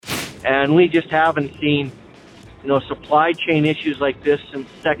And we just haven't seen, supply chain issues like this since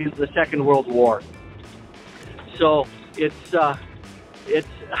the Second World War. So it's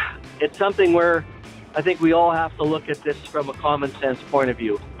something where I think we all have to look at this from a common sense point of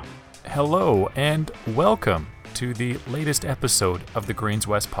view. Hello and welcome to the latest episode of the Grains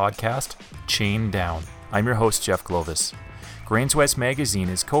West podcast, Chain Down. I'm your host, Jeff Glovis. Grains West magazine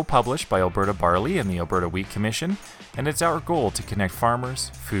is co-published by Alberta Barley and the Alberta Wheat Commission, and it's our goal to connect farmers,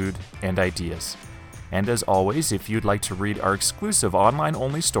 food, and ideas. And as always, if you'd like to read our exclusive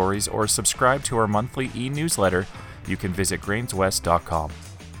online-only stories or subscribe to our monthly e-newsletter, you can visit grainswest.com.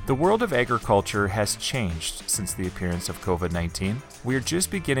 The world of agriculture has changed since the appearance of COVID-19. We are just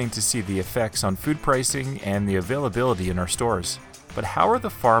beginning to see the effects on food pricing and the availability in our stores. But how are the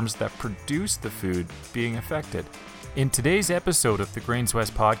farms that produce the food being affected? In today's episode of the Grains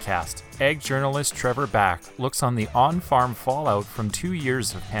West podcast, ag journalist Trevor Back looks on the on-farm fallout from 2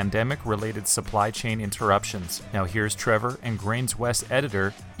 years of pandemic-related supply chain interruptions. Now here's Trevor and Grains West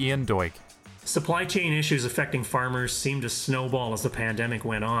editor Ian Doig. Supply chain issues affecting farmers seemed to snowball as the pandemic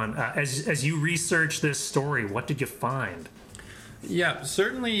went on. As you researched this story, what did you find? Yeah,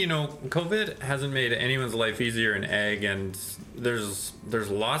 certainly, COVID hasn't made anyone's life easier in ag, and there's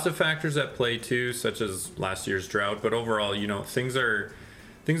lots of factors at play too, such as last year's drought. But overall, things are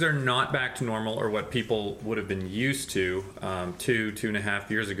not back to normal or what people would have been used to 2.5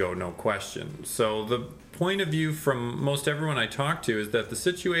 years ago, no question. So the point of view from most everyone I talk to is that the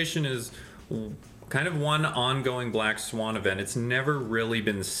situation is kind of one ongoing black swan event. It's never really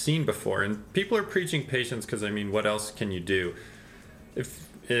been seen before, and people are preaching patience because, what else can you do?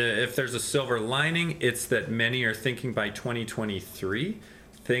 If there's a silver lining, it's that many are thinking by 2023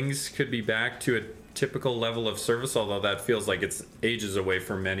 things could be back to a typical level of service, although that feels like it's ages away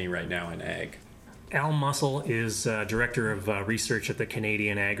for many right now in ag. Al Mussel is Director of Research at the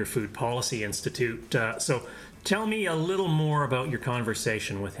Canadian Agri-Food Policy Institute. So tell me a little more about your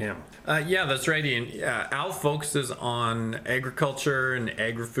conversation with him. Yeah, that's right, Ian. Al focuses on agriculture and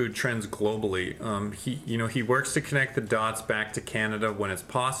agri-food trends globally. He works to connect the dots back to Canada when it's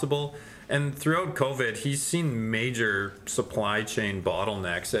possible. And throughout COVID, he's seen major supply chain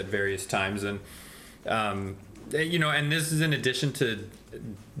bottlenecks at various times. And and this is in addition to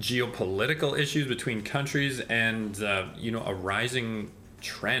geopolitical issues between countries and a rising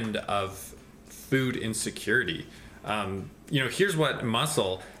trend of food insecurity. Here's what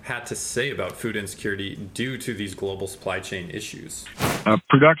Mussel had to say about food insecurity due to these global supply chain issues.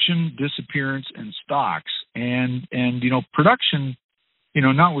 Production, disappearance, and stocks. And production,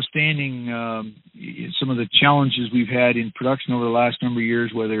 notwithstanding some of the challenges we've had in production over the last number of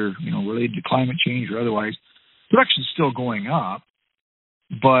years, whether, related to climate change or otherwise, production's still going up,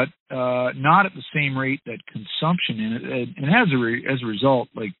 but not at the same rate that consumption in it. And as a result,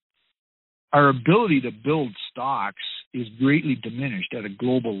 our ability to build stocks is greatly diminished at a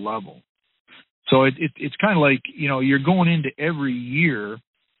global level. So it's kind of like, you're going into every year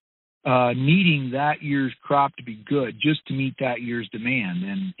needing that year's crop to be good just to meet that year's demand.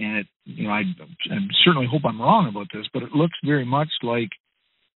 And I certainly hope I'm wrong about this, but it looks very much like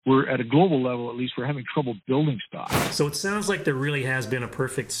we're at a global level, at least we're having trouble building stocks. So it sounds like there really has been a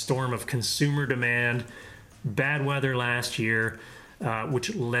perfect storm of consumer demand, bad weather last year,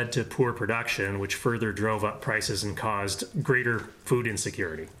 which led to poor production, which further drove up prices and caused greater food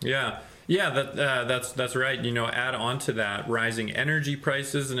insecurity. Yeah, that's right. Add on to that rising energy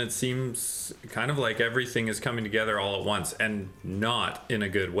prices, and it seems kind of like everything is coming together all at once, and not in a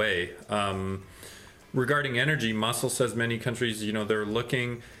good way. Regarding energy, Mussel says many countries, they're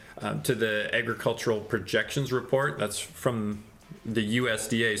looking to the Agricultural Projections Report. That's from the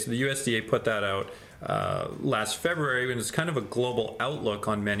USDA. So the USDA put that out last February, and it's kind of a global outlook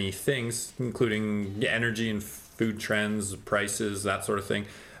on many things, including energy and food trends, prices, that sort of thing.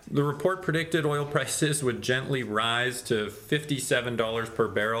 The report predicted oil prices would gently rise to $57 per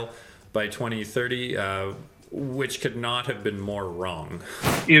barrel by 2030, which could not have been more wrong.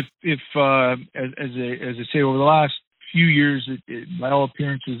 If as I say, over the last few years, by all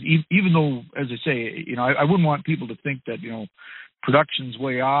appearances, even though, as I say, I wouldn't want people to think that production's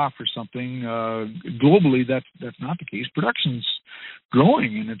way off or something. Globally, that's not the case. Production's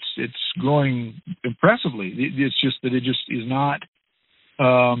growing, and it's growing impressively. It's just that it just is not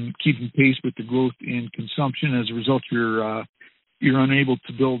keeping pace with the growth in consumption. As a result, you're unable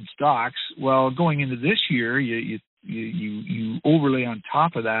to build stocks. Well, going into this year, you overlay on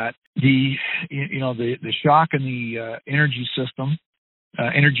top of that the shock in the energy system,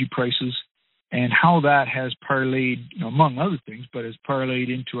 energy prices, and how that has parlayed, among other things, but has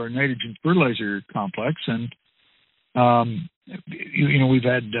parlayed into our nitrogen fertilizer complex. And we've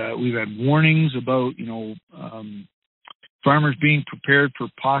had warnings about farmers being prepared for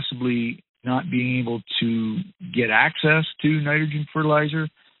possibly not being able to get access to nitrogen fertilizer,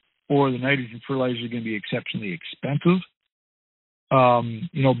 or the nitrogen fertilizer is going to be exceptionally expensive.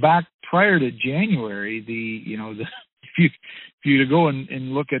 Back prior to January, if you to go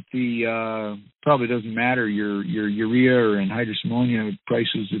and look at the probably doesn't matter your urea or anhydrous ammonia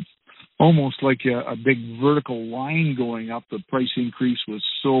prices, it's almost like a big vertical line going up. The price increase was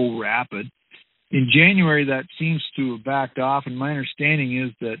so rapid. In January, that seems to have backed off, and my understanding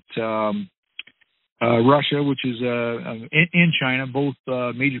is that Russia, which is in China, both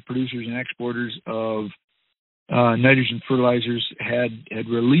major producers and exporters of nitrogen fertilizers, had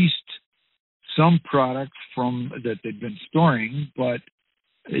released some product from that they'd been storing, but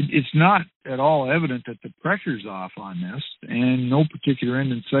it's not at all evident that the pressure's off on this, and no particular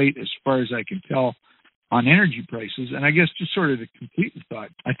end in sight, as far as I can tell, on energy prices. And I guess just sort of to complete the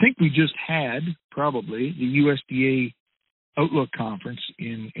thought, I think we just had probably the USDA Outlook Conference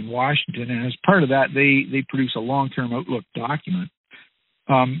in Washington, and as part of that, they produce a long-term outlook document.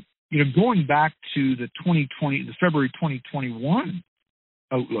 Going back to the February 2021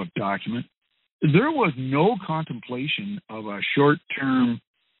 Outlook document, there was no contemplation of a short-term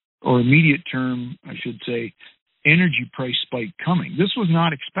or immediate-term, I should say, energy price spike coming. This was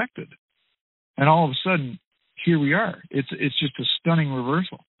not expected. And all of a sudden, here we are. It's just a stunning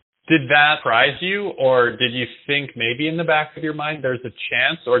reversal. Did that surprise you, or did you think maybe in the back of your mind there's a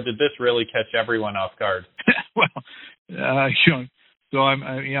chance, or did this really catch everyone off guard? Well, so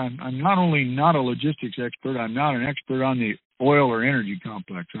I'm not only not a logistics expert, I'm not an expert on the oil or energy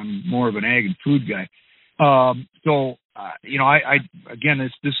complex. I'm more of an ag and food guy. I again,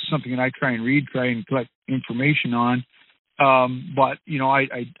 this is something that I try and collect information on. But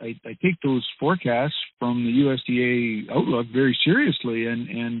I take those forecasts from the USDA Outlook very seriously,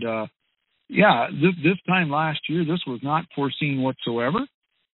 and this time last year, this was not foreseen whatsoever,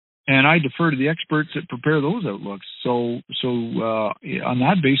 and I defer to the experts that prepare those outlooks. So on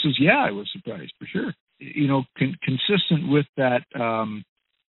that basis, I was surprised for sure. Consistent with that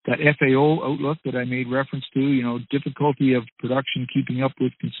FAO outlook that I made reference to, difficulty of production keeping up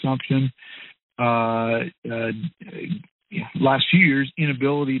with consumption. Last few years,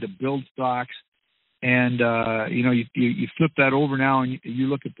 inability to build stocks, and you flip that over now, and you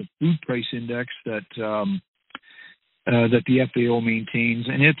look at the food price index that the FAO maintains,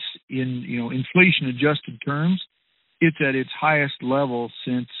 and it's in inflation adjusted terms, it's at its highest level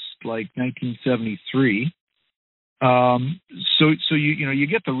since like 1973. So you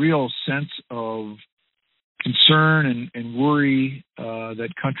get the real sense of concern and worry that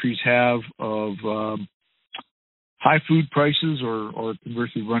countries have of high food prices or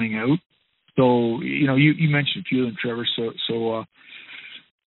conversely running out. So, you mentioned a few of them, Trevor. So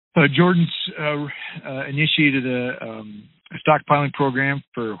Jordan's initiated a stockpiling program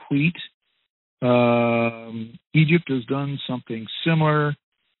for wheat. Egypt has done something similar.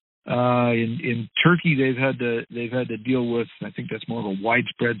 In Turkey, they've had to deal with, I think that's more of a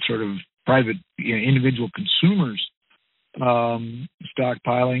widespread sort of private, individual consumers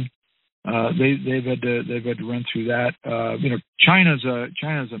stockpiling. They've had to run through that. China's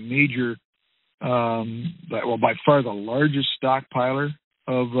a major, by far the largest stockpiler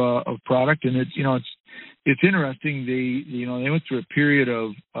of product, and it's interesting. They went through a period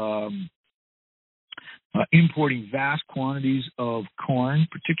of importing vast quantities of corn,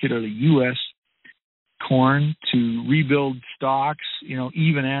 particularly U.S. corn, to rebuild stocks.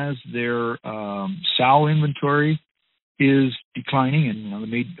 Even as their sow inventory is declining, and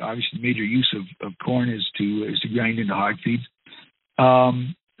obviously the major use of corn is to grind into hog feeds.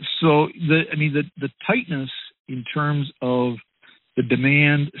 So the tightness in terms of the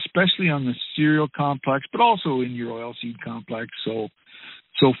demand, especially on the cereal complex, but also in your oilseed complex. So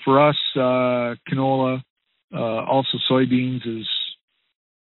for us, canola, also soybeans is,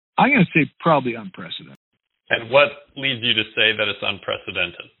 I'm going to say, probably unprecedented. And what leads you to say that it's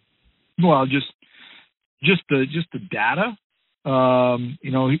unprecedented? Well, just the data.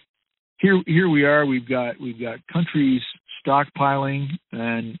 Here we are. We've got countries stockpiling,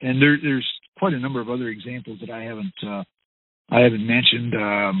 and there's quite a number of other examples that I haven't mentioned.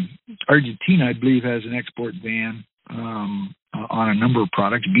 Argentina, I believe, has an export ban on a number of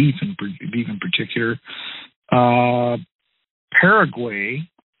products, beef in particular. Paraguay,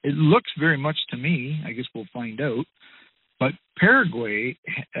 it looks very much to me, I guess we'll find out, but Paraguay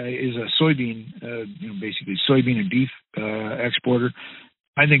is a soybean, basically soybean and beef exporter.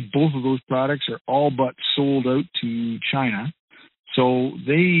 I think both of those products are all but sold out to China. So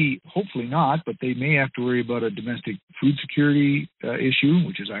they, hopefully not, but they may have to worry about a domestic food security issue,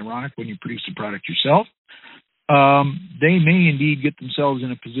 which is ironic when you produce the product yourself. They may indeed get themselves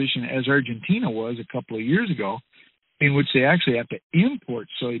in a position, as Argentina was a couple of years ago, in which they actually have to import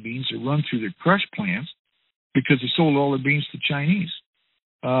soybeans to run through their crush plants because they sold all their beans to Chinese.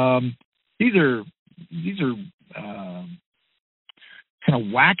 These are kind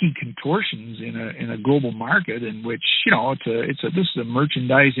of wacky contortions in a global market in which, this is a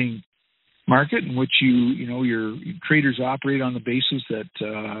merchandising market in which your traders operate on the basis that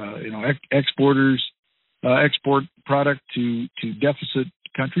exporters export product to deficit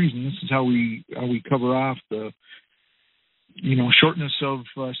countries, and this is how we cover off the shortness of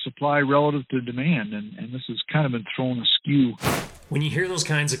supply relative to demand, and this has kind of been thrown askew. When you hear those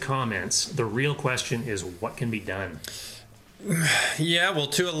kinds of comments, the real question is what can be done? Yeah, well,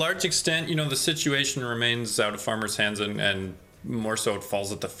 to a large extent, the situation remains out of farmers' hands, and more so it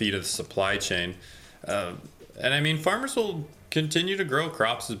falls at the feet of the supply chain. And I mean, farmers will continue to grow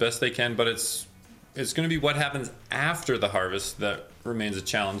crops as best they can, but it's going to be what happens after the harvest that remains a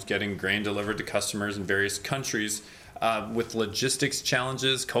challenge, getting grain delivered to customers in various countries with logistics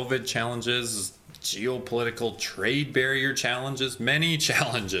challenges, COVID challenges, geopolitical trade barrier challenges, many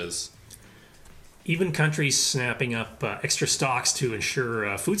challenges. Even countries snapping up extra stocks to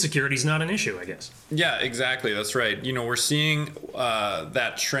ensure food security is not an issue, I guess. Yeah, exactly. That's right. We're seeing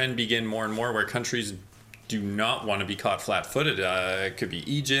that trend begin more and more where countries do not want to be caught flat-footed. It could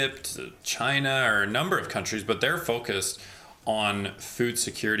be Egypt, China, or a number of countries, but they're focused on food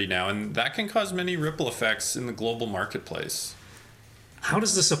security now, and that can cause many ripple effects in the global marketplace. How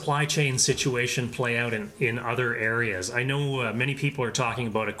does the supply chain situation play out in other areas? I know many people are talking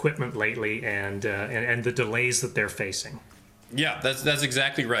about equipment lately and the delays that they're facing. Yeah, that's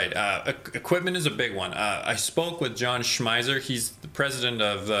exactly right. Equipment is a big one. I spoke with John Schmeiser. He's the president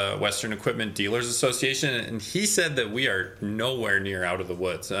of the Western Equipment Dealers Association, and he said that we are nowhere near out of the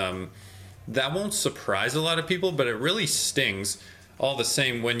woods. That won't surprise a lot of people, but it really stings all the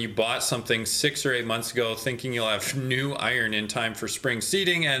same when you bought something 6 or 8 months ago thinking you'll have new iron in time for spring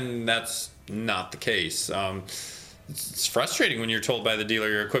seeding, and that's not the case. It's frustrating when you're told by the dealer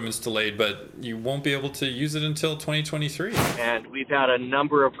your equipment's delayed, but you won't be able to use it until 2023. And we've had a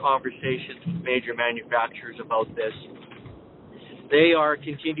number of conversations with major manufacturers about this. They are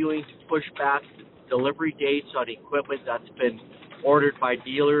continuing to push back delivery dates on equipment that's been ordered by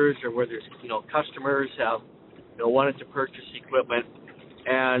dealers, or where there's customers have wanted to purchase equipment,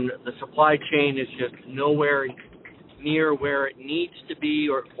 and the supply chain is just nowhere near where it needs to be,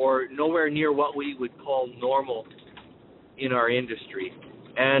 or nowhere near what we would call normal in our industry.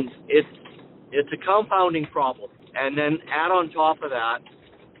 And it's a compounding problem. And then add on top of that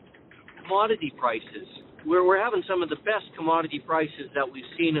commodity prices. We're having some of the best commodity prices that we've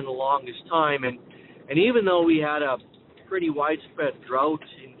seen in the longest time, and even though we had a pretty widespread drought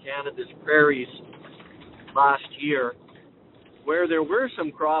in Canada's prairies last year, where there were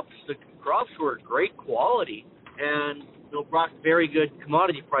some crops, the crops were great quality and brought very good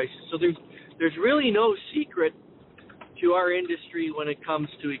commodity prices. So there's really no secret to our industry when it comes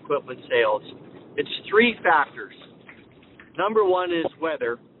to equipment sales. It's 3 factors. Number 1 is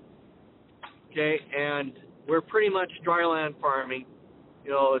weather. Okay, and we're pretty much dryland farming.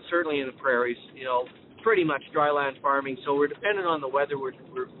 Certainly in the prairies. Pretty much dryland farming. So we're dependent on the weather. We're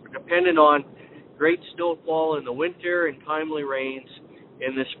dependent on great snowfall in the winter and timely rains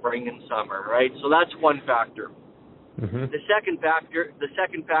in the spring and summer, right? So that's one factor. Mm-hmm. The second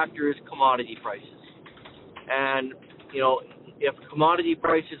factor is commodity prices. And if commodity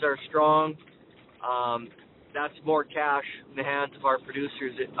prices are strong, that's more cash in the hands of our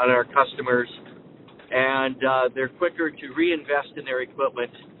producers and our customers, and they're quicker to reinvest in their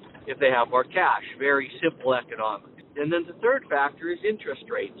equipment if they have more cash. Very simple economics. And then the third factor is interest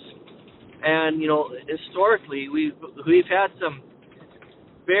rates. And historically, we've had some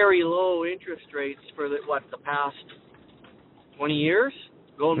very low interest rates for the past 20 years,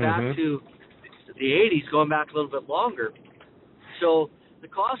 going back to the 80s, going back a little bit longer. So the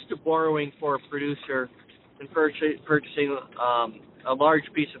cost of borrowing for a producer and purchasing a large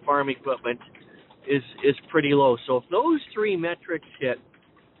piece of farm equipment is pretty low. So if those 3 metrics hit,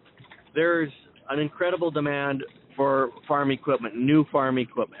 there's an incredible demand for farm equipment, new farm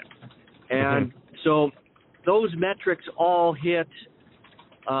equipment. And so those metrics all hit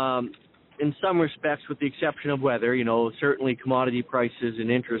in some respects, with the exception of weather, certainly commodity prices and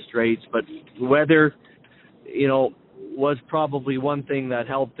interest rates, but weather, was probably one thing that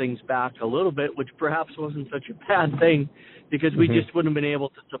held things back a little bit, which perhaps wasn't such a bad thing because we just wouldn't have been able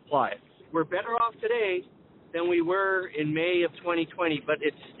to supply it. We're better off today than we were in May of 2020, but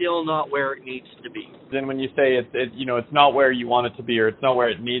it's still not where it needs to be. Then when you say it's not where you want it to be, or it's not where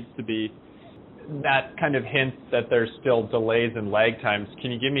it needs to be, that kind of hints that there's still delays and lag times.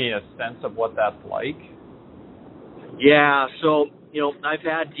 Can you give me a sense of what that's like? Yeah, so, I've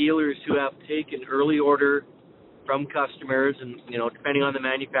had dealers who have taken early order from customers, and, depending on the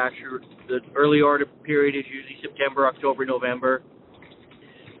manufacturer, the early order period is usually September, October, November.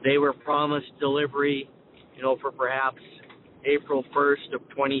 They were promised delivery, for perhaps April 1st of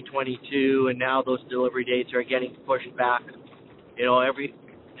 2022, and now those delivery dates are getting pushed back.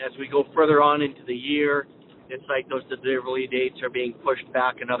 As we go further on into the year, it's like those delivery dates are being pushed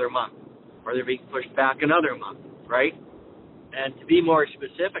back another month, or they're being pushed back another month, right? And to be more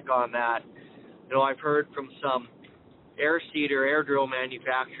specific on that, I've heard from some air seeder, air drill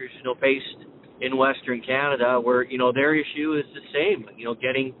manufacturers, based in Western Canada, where, their issue is the same,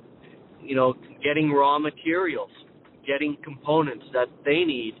 getting raw materials, getting components that they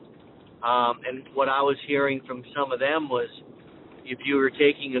need. And what I was hearing from some of them was, if you were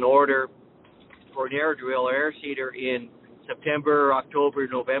taking an order for an air drill or air seeder in September, October,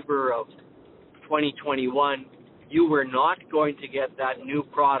 November of 2021, you were not going to get that new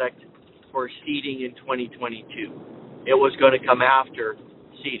product for seeding in 2022. It was going to come after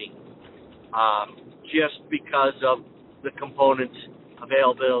seeding, just because of the component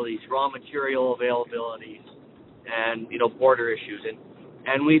availabilities, raw material availabilities, and border issues,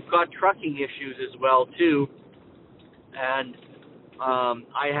 and we've got trucking issues as well too. And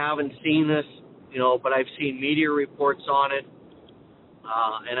I haven't seen this, but I've seen media reports on it,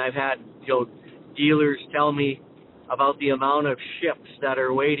 and I've had dealers tell me about the amount of ships that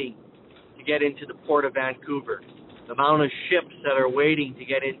are waiting to get into the port of Vancouver, the amount of ships that are waiting to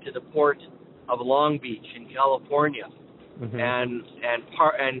get into the port of Long Beach in California, and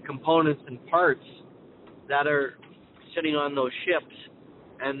components and parts that are sitting on those ships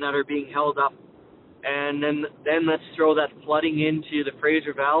and that are being held up. And then let's throw that flooding into the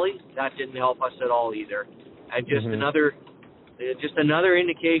Fraser Valley. That didn't help us at all either. And just another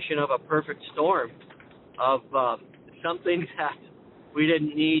indication of a perfect storm of something that we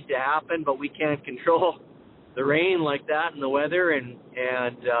didn't need to happen, but we can't control the rain like that and the weather. And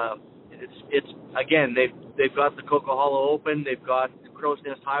it's again, they've got the Coquihalla Hollow open. They've got the Crow's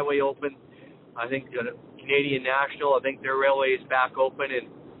Nest Highway open. I think Canadian National, I think their railway is back open,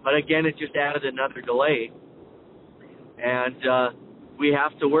 but again, it just added another delay, and we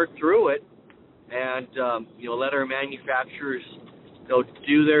have to work through it, and let our manufacturers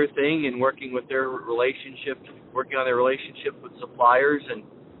do their thing in working on their relationship with suppliers,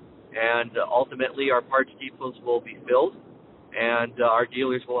 and ultimately our parts depots will be filled, and our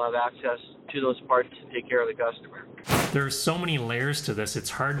dealers will have access to those parts to take care of the customer. There are so many layers to this,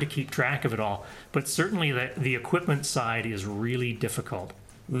 it's hard to keep track of it all, but certainly the equipment side is really difficult.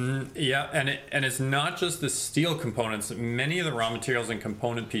 Yeah, and it's not just the steel components. Many of the raw materials and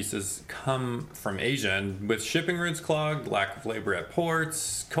component pieces come from Asia, and with shipping routes clogged, lack of labor at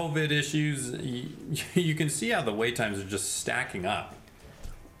ports, COVID issues, you can see how the wait times are just stacking up.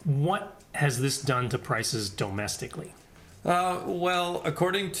 What has this done to prices domestically? Well,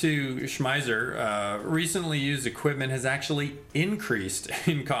 according to Schmeiser, recently used equipment has actually increased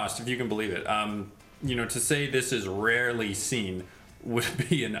in cost, if you can believe it. To say this is rarely seen would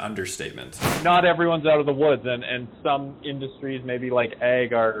be an understatement. Not everyone's out of the woods, and some industries, maybe like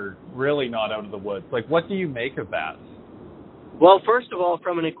ag, are really not out of the woods. Like, what do you make of that? Well, first of all,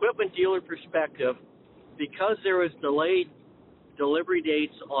 from an equipment dealer perspective, because there was delayed delivery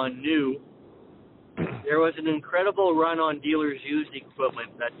dates on new, there was an incredible run on dealers' used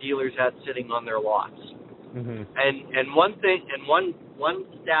equipment that dealers had sitting on their lots. And one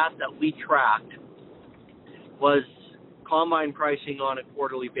stat that we tracked was combine pricing on a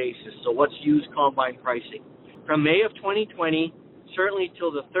quarterly basis. So what's used combine pricing? From May of 2020, certainly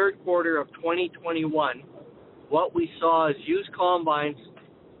till the third quarter of 2021, what we saw is used combines,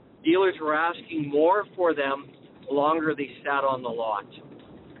 dealers were asking more for them the longer they sat on the lot.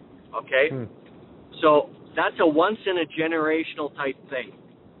 Okay? So that's a once in a generational type thing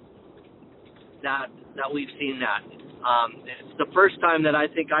that we've seen that. It's the first time that I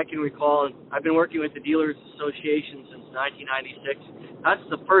think I can recall, and I've been working with the Dealers Association since 1996. That's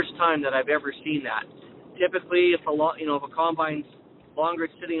the first time that I've ever seen that. Typically, if a combine's longer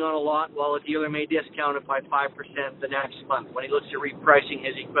sitting on a lot, well, a dealer may discount it by 5% the next month when he looks at repricing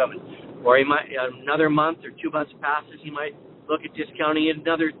his equipment. Or he might, another month or 2 months passes, he might look at discounting it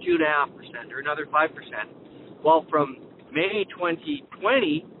another 2.5% or another 5%. Well, from May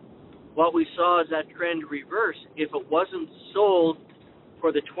 2020, what we saw is that trend reverse. If it wasn't sold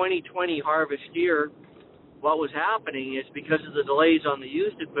for the 2020 harvest year, what was happening is because of the delays on the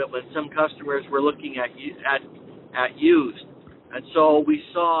used equipment, some customers were looking at used. And so we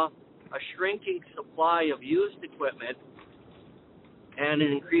saw a shrinking supply of used equipment and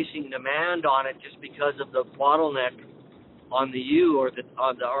an increasing demand on it just because of the bottleneck on the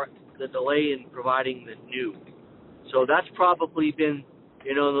the delay in providing the new. So that's probably been,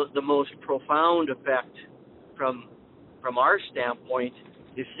 the most profound effect from our standpoint,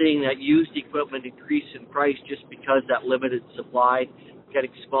 is seeing that used equipment increase in price just because that limited supply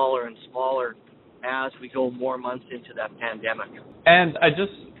getting smaller and smaller as we go more months into that pandemic. And I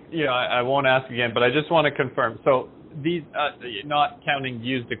just, I won't ask again, but I just want to confirm. So these, not counting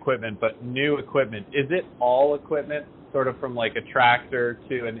used equipment, but new equipment, is it all equipment, sort of from like a tractor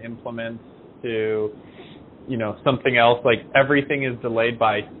to an implement to, something else? Like everything is delayed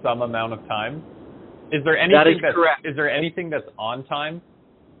by some amount of time? Is there anything correct. Is there anything that's on time?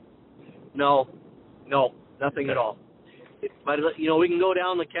 No, nothing at all. But we can go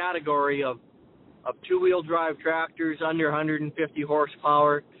down the category of two-wheel drive tractors under 150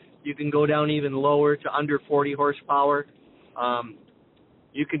 horsepower. You can go down even lower to under 40 horsepower.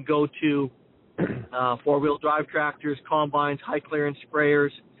 You can go to four-wheel drive tractors, combines, high clearance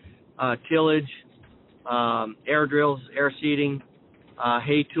sprayers, tillage, air drills, air seeding,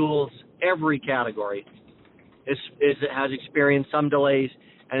 hay tools. Every category has experienced some delays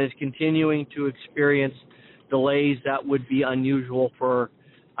and is continuing to experience delays that would be unusual for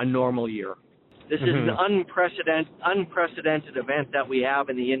a normal year. This is an unprecedented event that we have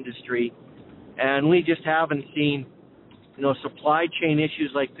in the industry, and we just haven't seen, supply chain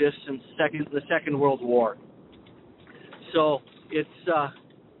issues like this since the Second World War. So it's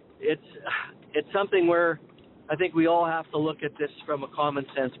something where I think we all have to look at this from a common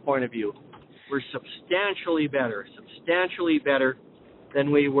sense point of view. We're substantially better than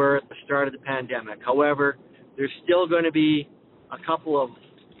we were at the start of the pandemic. However, there's still going to be a couple of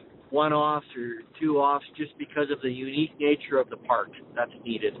one-offs or two-offs just because of the unique nature of the part that's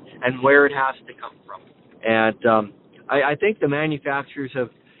needed and where it has to come from. And I think the manufacturers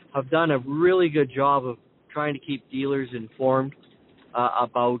have done a really good job of trying to keep dealers informed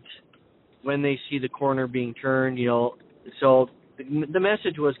about when they see the corner being turned, So the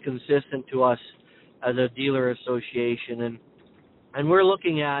message was consistent to us as a dealer association, and we're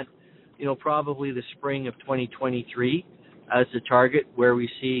looking at, probably the spring of 2023 as the target where we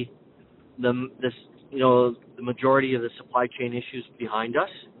see the majority of the supply chain issues behind us,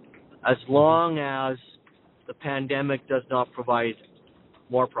 as long as the pandemic does not provide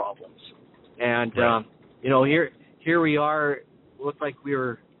more problems. And right. Here we are. Looked like we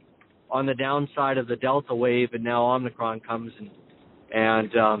were on the downside of the Delta wave, and now Omicron comes,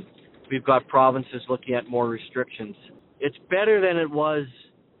 and we've got provinces looking at more restrictions. It's better than it was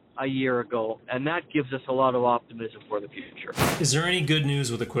a year ago, and that gives us a lot of optimism for the future. Is there any good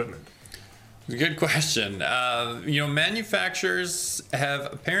news with equipment? Good question. Manufacturers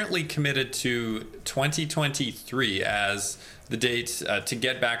have apparently committed to 2023 as the date to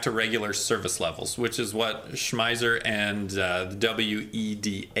get back to regular service levels, which is what Schmeiser and the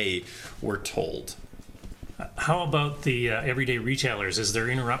WEDA were told. How about the everyday retailers? Is there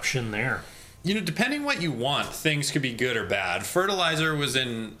interruption there? Depending what you want, things could be good or bad. Fertilizer was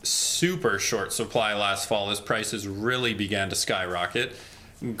in super short supply last fall as prices really began to skyrocket.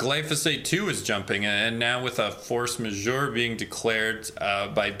 Glyphosate too is jumping, and now with a force majeure being declared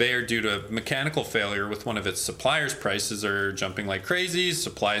by Bayer due to mechanical failure with one of its suppliers, prices are jumping like crazy.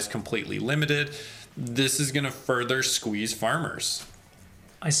 Supply is completely limited. This is going to further squeeze farmers.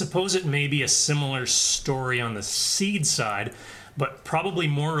 I suppose it may be a similar story on the seed side, but probably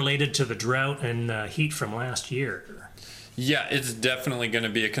more related to the drought and heat from last year. Yeah, it's definitely going to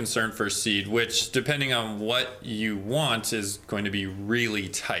be a concern for seed, which, depending on what you want, is going to be really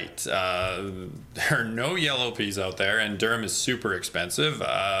tight. There are no yellow peas out there, and durum is super expensive.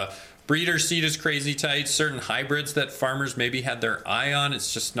 Breeder seed is crazy tight. Certain hybrids that farmers maybe had their eye on,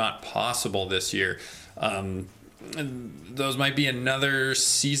 it's just not possible this year. Those might be another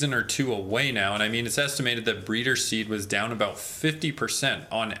season or two away now. And I mean, it's estimated that breeder seed was down about 50%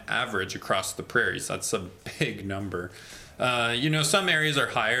 on average across the prairies. That's a big number. Some areas are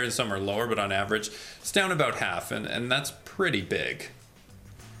higher and some are lower, but on average, it's down about half, and that's pretty big.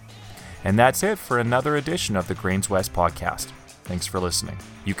 And that's it for another edition of the Grains West podcast. Thanks for listening.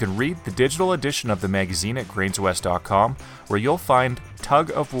 You can read the digital edition of the magazine at grainswest.com, where you'll find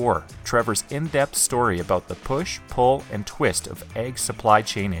Tug of War, Trevor's in-depth story about the push, pull, and twist of ag supply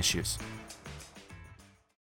chain issues.